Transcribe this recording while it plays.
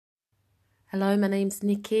Hello, my name's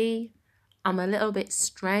Nikki. I'm a little bit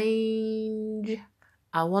strange.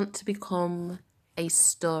 I want to become a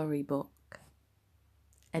storybook.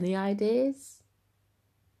 Any ideas?